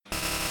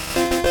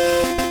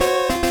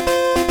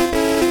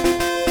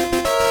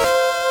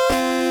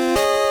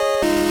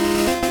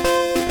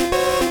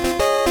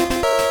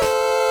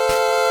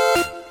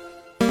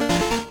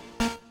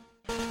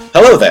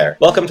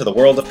Welcome to the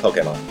world of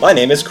Pokemon. My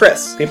name is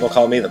Chris. People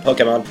call me the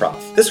Pokemon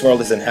Prof. This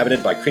world is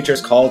inhabited by creatures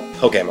called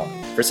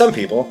Pokemon. For some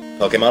people,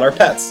 Pokemon are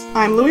pets.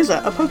 I'm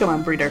Louisa, a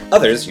Pokemon breeder.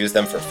 Others use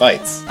them for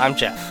fights. I'm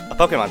Jeff, a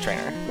Pokemon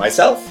trainer.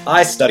 Myself,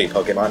 I study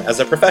Pokemon as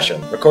a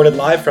profession. Recorded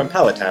live from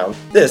Palatown,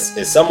 this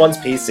is Someone's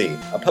PC,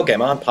 a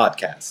Pokemon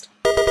podcast.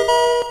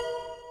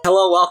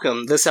 Hello,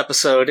 welcome. This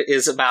episode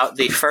is about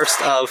the first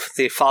of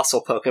the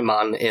fossil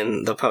Pokemon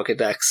in the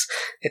Pokedex.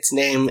 Its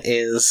name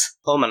is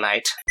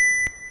Omanyte.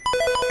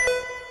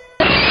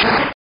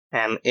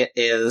 And it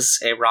is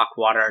a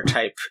rock-water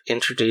type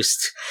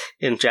introduced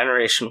in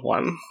Generation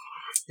 1.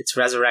 It's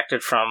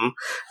resurrected from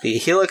the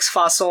Helix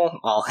fossil,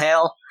 all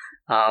hail,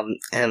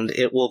 and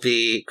it will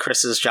be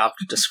Chris's job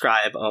to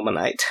describe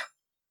Omanyte.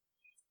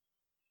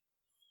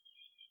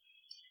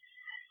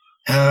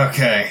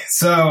 Okay,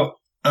 so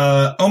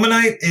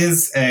Omanyte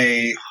is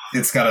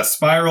it's got a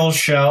spiral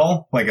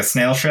shell, like a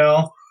snail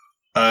shell.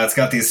 It's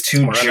got these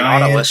two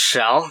Nautilus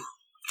shell.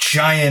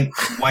 Giant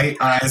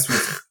white eyes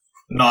with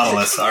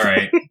Nautilus,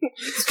 alright.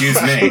 Excuse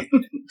me.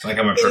 Like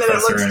I'm a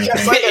professor or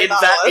anything. Like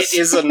It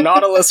is a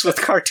Nautilus with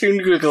cartoon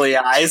googly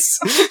eyes.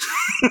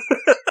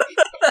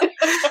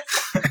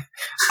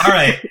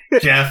 Alright,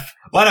 Jeff,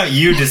 why don't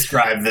you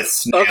describe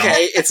this snail?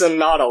 Okay, it's a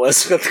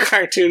Nautilus with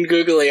cartoon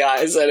googly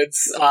eyes, and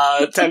its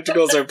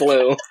tentacles are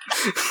blue.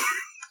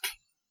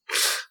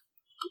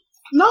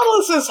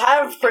 Nautiluses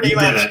have pretty You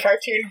did much it.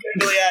 cartoon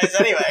googly eyes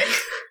anyway.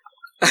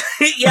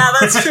 Yeah,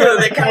 that's true,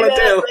 they kind of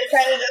do. They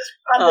kind of just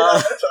punted on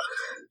this one.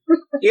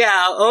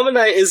 Yeah,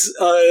 Omanyte is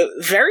a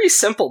very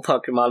simple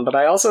Pokemon, but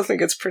I also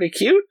think it's pretty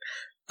cute.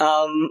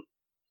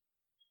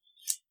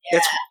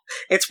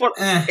 It's one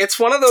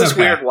of those It's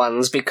okay. weird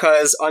ones,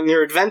 because on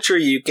your adventure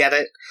you get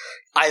it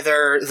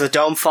either the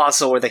Dome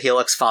Fossil or the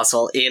Helix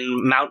Fossil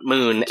in Mount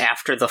Moon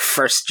after the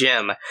first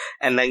gym,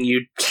 and then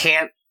you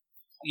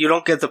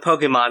don't get the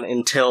Pokemon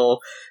until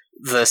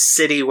the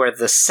city where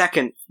the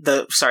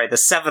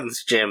seventh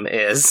gym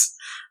is,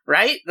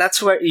 right?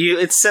 That's where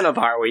it's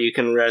Cinnabar where you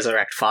can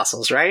resurrect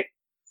fossils, right?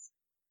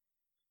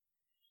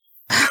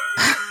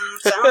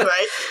 Sounds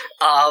right.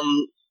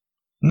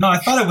 No, I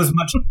thought it was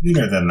much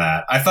sooner than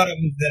that. I thought it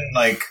was in,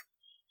 like,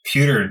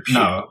 Pewter...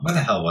 No, what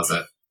the hell was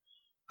it?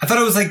 I thought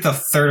it was, like, the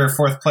third or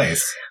fourth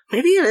place.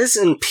 Maybe it is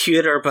in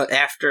Pewter, but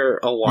after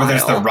a while. Where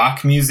there's the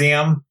Rock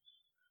Museum.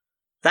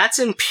 That's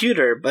in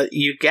Pewter, but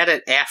you get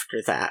it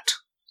after that.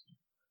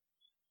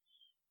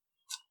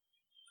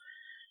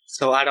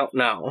 So I don't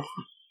know.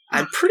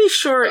 I'm pretty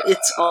sure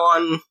it's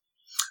on...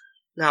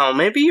 No,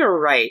 maybe you're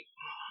right.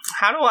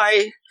 How do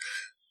I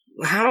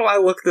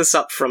look this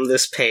up from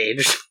this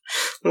page?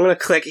 I'm gonna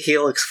click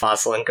Helix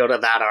Fossil and go to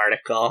that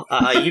article.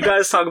 You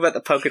guys talk about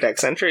the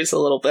Pokedex entries a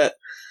little bit.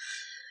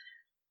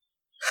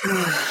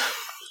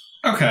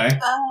 Okay.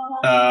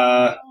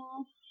 We'll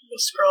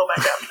scroll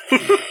back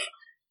up.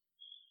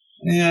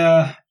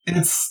 Yeah,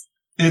 it's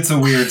a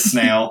weird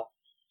snail.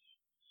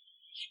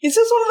 Is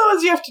this one of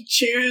those you have to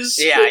choose?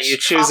 Yeah, which you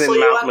choose in fossil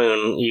you Mount want?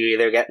 Moon. You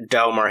either get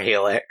Dome or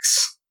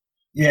Helix.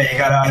 Yeah, you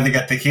gotta either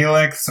get the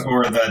Helix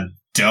or the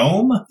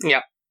Dome?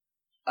 Yep.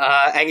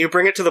 And you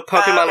bring it to the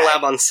Pokemon Okay.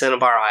 Lab on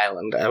Cinnabar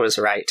Island. I was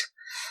right.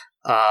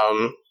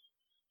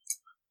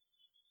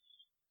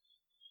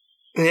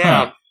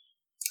 Yeah.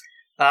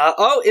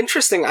 Oh,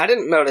 interesting. I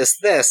didn't notice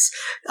this.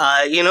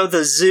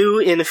 The zoo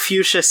in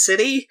Fuchsia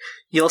City?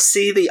 You'll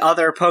see the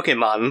other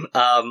Pokemon.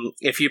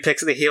 If you pick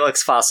the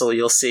Helix fossil,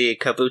 you'll see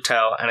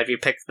Kabuto, and if you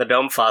pick the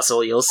Dome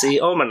fossil, you'll see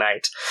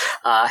Omanyte,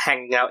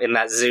 hanging out in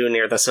that zoo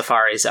near the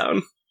Safari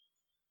Zone.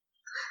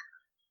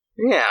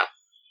 Yeah.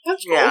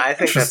 That's cool. Yeah, I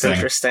think that's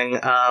interesting.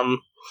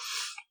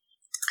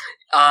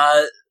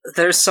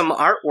 There's some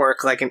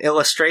artwork, like an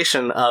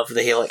illustration of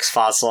the Helix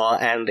fossil,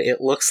 and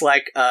it looks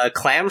like a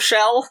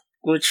clamshell,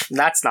 which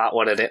that's not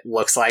what it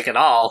looks like at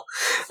all.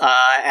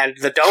 And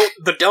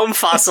the dome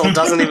fossil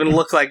doesn't even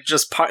look like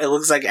just part. It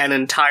looks like an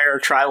entire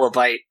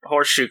trilobite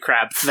horseshoe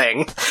crab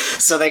thing.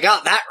 So they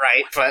got that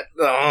right, but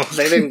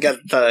they didn't get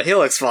the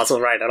Helix fossil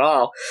right at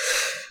all.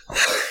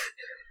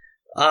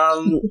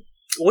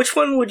 Which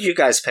one would you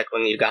guys pick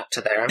when you got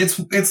to there? It's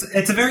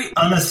a very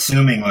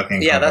unassuming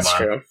looking Yeah, Pokemon. that's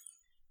true.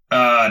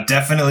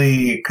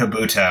 Definitely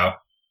Kabuto.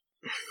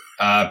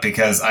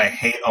 Because I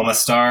hate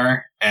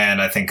Omastar, and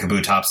I think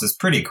Kabutops is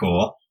pretty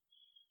cool.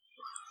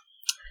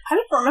 I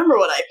don't remember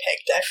what I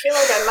picked. I feel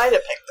like I might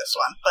have picked this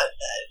one, but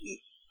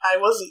I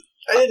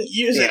didn't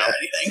use it or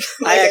anything.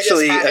 I Like,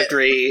 actually just had it.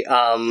 agree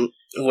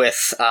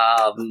with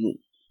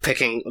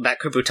picking that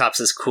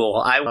Kabutops is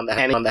cool. I want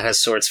anyone that has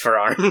swords for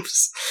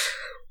arms.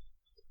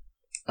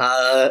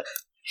 The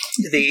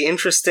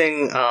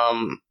interesting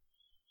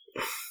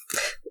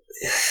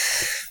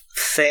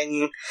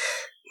thing,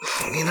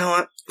 you know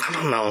what? I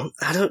don't know.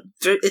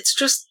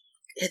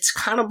 It's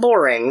kind of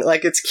boring.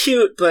 Like, it's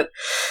cute, but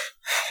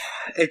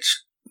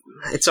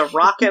it's a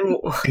rock and...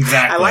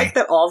 Exactly. I like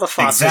that all the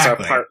fossils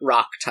Exactly. are part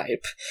rock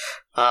type,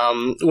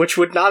 which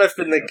would not have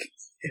been the...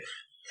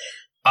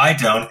 I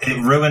don't.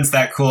 It ruins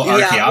that cool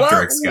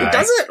Archaeopteryx guy.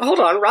 Does it? Hold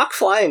on. Rock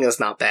flying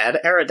is not bad.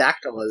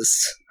 Aerodactyl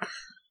is...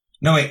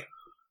 No, wait.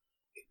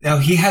 No,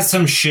 he has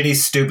some shitty,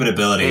 stupid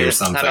ability or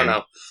something. I don't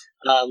know.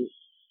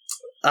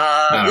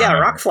 I don't Yeah, know.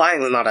 rock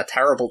flying is not a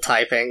terrible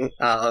typing.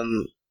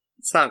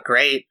 It's not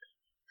great,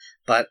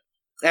 but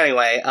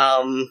anyway,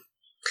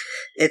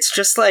 it's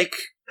just like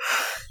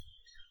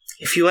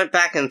if you went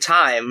back in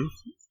time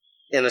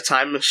in a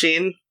time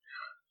machine,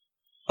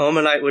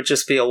 Omanite would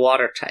just be a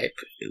water type.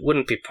 It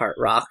wouldn't be part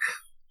rock,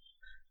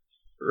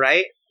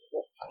 right?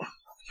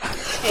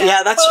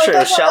 Yeah, that's Well, it true.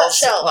 does have that Shells,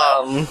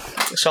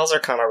 shell, shells are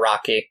kind of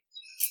rocky.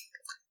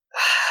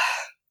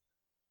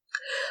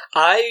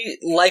 I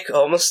like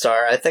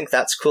Omastar. I think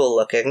that's cool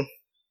looking,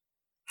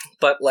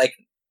 but like,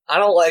 I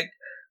don't like.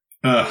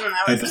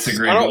 I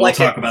disagree. I but don't we'll like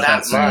talk it about that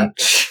that soon.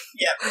 much.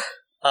 Yep.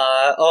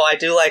 I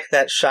do like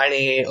that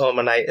shiny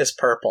Omanite is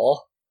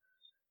purple.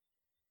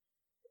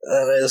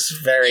 That is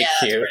very Yeah,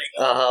 that's cute.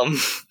 pretty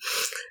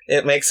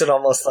It makes it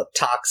almost look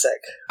toxic.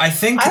 I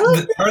think I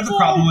like part of the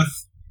problem with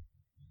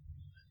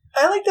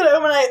I like that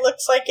Omanite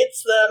looks like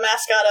it's the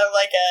mascot of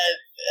like a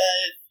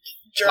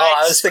dried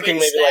I was thinking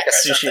maybe like a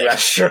sushi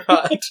restaurant.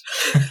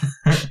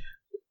 restaurant.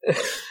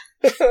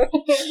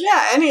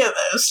 Yeah, any of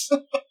those.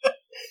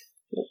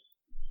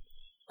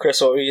 Chris,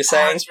 what were you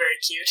saying? It's very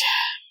cute.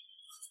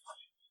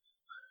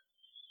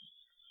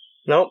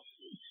 Nope.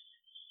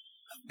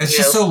 it's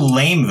just so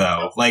lame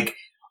though. Like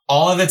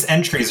all of its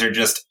entries are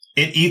just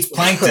it eats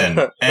plankton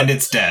and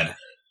it's dead.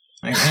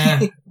 Like,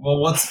 well,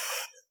 what's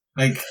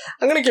like?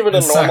 I'm gonna give it a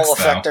It normal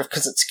sucks, though. effective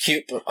because it's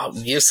cute but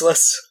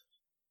useless.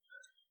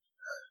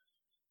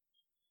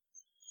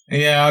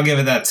 Yeah, I'll give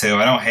it that too.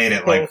 I don't hate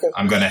it like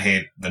I'm gonna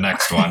hate the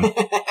next one.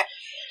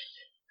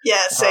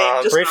 Yeah,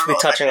 same. Just Briefly normal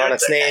touching on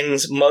effect, its okay.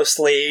 names,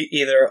 mostly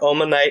either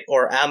Omanite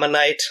or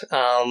Ammonite.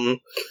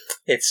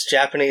 Its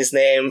Japanese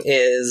name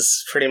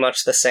is pretty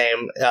much the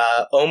same.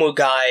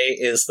 Omugai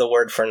is the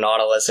word for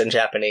nautilus in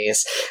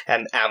Japanese,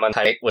 and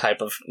Ammonite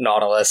type of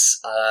nautilus.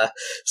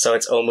 So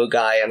it's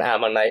Omugai and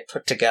Ammonite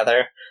put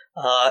together.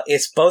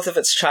 It's both of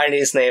its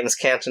Chinese names,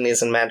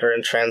 Cantonese and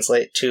Mandarin,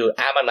 translate to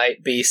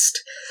Ammonite Beast,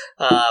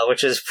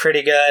 which is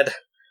pretty good.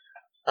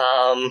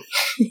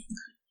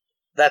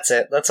 That's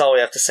it. That's all we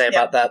have to say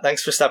about that.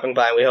 Thanks for stopping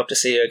by. We hope to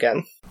see you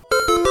again.